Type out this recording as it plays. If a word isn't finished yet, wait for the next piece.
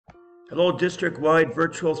Hello, district-wide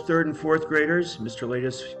virtual third and fourth graders. Mr.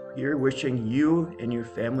 Latest here, wishing you and your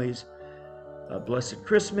families a blessed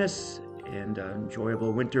Christmas and an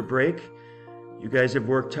enjoyable winter break. You guys have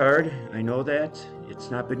worked hard. I know that.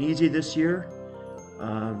 It's not been easy this year,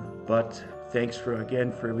 but thanks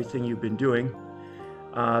again for everything you've been doing.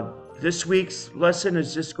 This week's lesson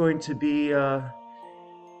is just going to be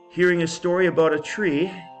hearing a story about a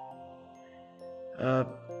tree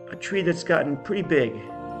that's gotten pretty big.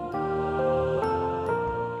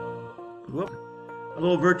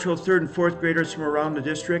 Hello, virtual third and fourth graders from around the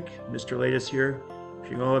district. Mr. Latest here,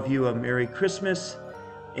 wishing all of you a Merry Christmas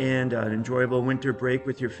and an enjoyable winter break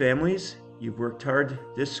with your families. You've worked hard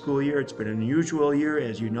this school year. It's been an unusual year,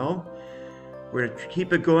 as you know. We're going to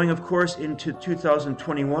keep it going, of course, into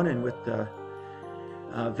 2021, and with the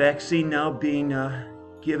vaccine now being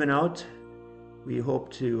given out, we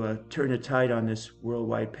hope to turn the tide on this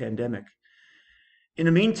worldwide pandemic. In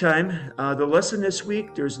the meantime, the lesson this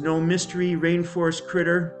week, there's no mystery rainforest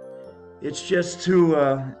critter. It's just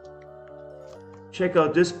to check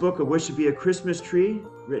out this book, A Wish to Be a Christmas Tree,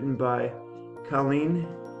 written by Colleen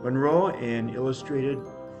Monroe and illustrated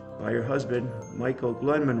by her husband, Michael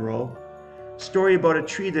Glenn Monroe. Story about a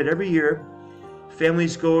tree that every year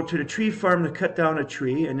families go to the tree farm to cut down a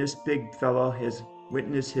tree, and this big fellow has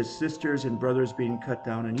witnessed his sisters and brothers being cut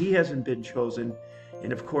down, and he hasn't been chosen.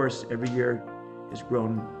 And of course, every year has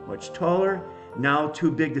grown much taller, now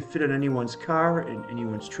too big to fit in anyone's car and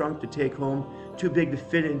anyone's trunk to take home, too big to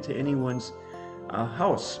fit into anyone's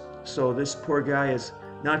house. So this poor guy is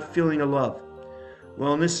not feeling the love.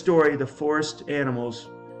 Well, in this story, the forest animals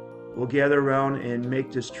will gather around and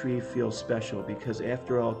make this tree feel special, because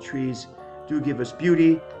after all, trees do give us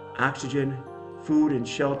beauty, oxygen, food, and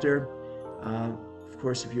shelter. Of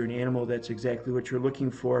course, if you're an animal, that's exactly what you're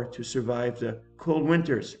looking for to survive the cold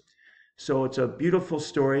winters. So it's a beautiful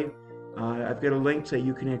story. I've got a link so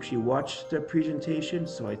you can actually watch the presentation,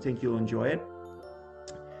 so I think you'll enjoy it.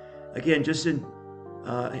 Again, just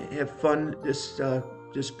have fun this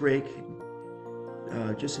break.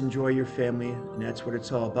 Just enjoy your family, and that's what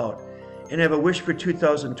it's all about. And I have a wish for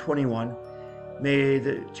 2021. May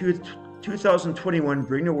the 2021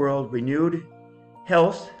 bring the world renewed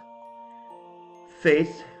health,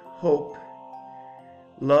 faith, hope,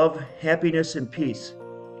 love, happiness, and peace.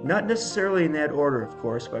 Not necessarily in that order, of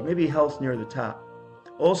course, but maybe health near the top.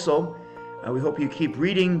 Also, we hope you keep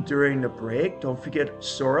reading during the break. Don't forget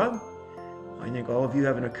Sora. I think all of you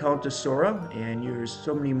have an account to Sora, and there's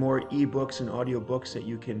so many more ebooks and audiobooks that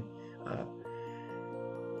you can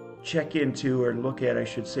check into, or look at, I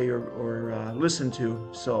should say, or listen to.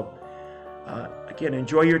 So, again,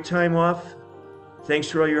 enjoy your time off. Thanks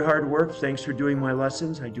for all your hard work. Thanks for doing my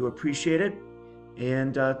lessons. I do appreciate it.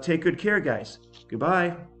 And take good care, guys.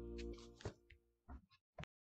 Goodbye.